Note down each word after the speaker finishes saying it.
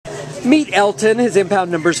Meet Elton. His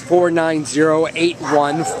impound number is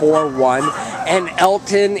 4908141. And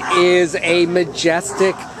Elton is a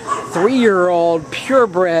majestic 3-year-old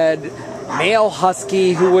purebred male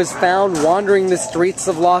husky who was found wandering the streets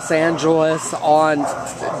of Los Angeles on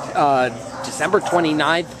December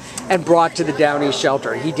 29th and brought to the Downey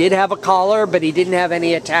shelter. He did have a collar, but he didn't have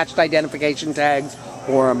any attached identification tags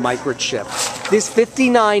or a microchip. This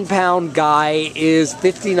 59-pound guy is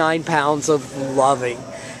 59 pounds of loving.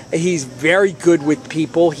 He's very good with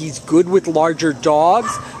people. He's good with larger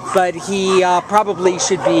dogs, but he probably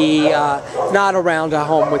should be not around a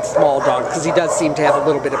home with small dogs because he does seem to have a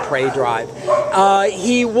little bit of prey drive.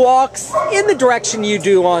 He walks in the direction you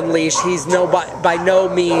do on leash. He's by no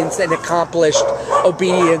means an accomplished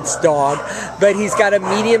obedience dog, but he's got a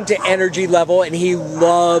medium to energy level and he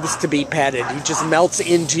loves to be petted. He just melts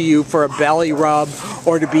into you for a belly rub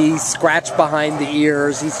or to be scratched behind the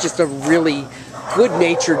ears. He's just a really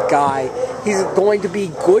good-natured guy. He's going to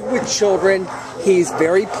be good with children. He's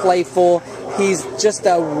very playful. He's just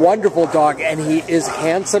a wonderful dog, and he is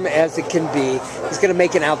handsome as it can be. He's going to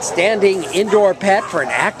make an outstanding indoor pet for an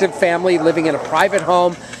active family living in a private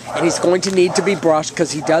home, and he's going to need to be brushed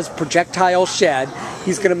because he does projectile shed.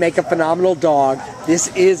 He's going to make a phenomenal dog.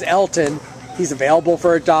 This is Elton. He's available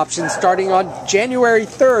for adoption starting on January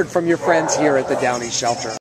 3rd from your friends here at the Downey Shelter.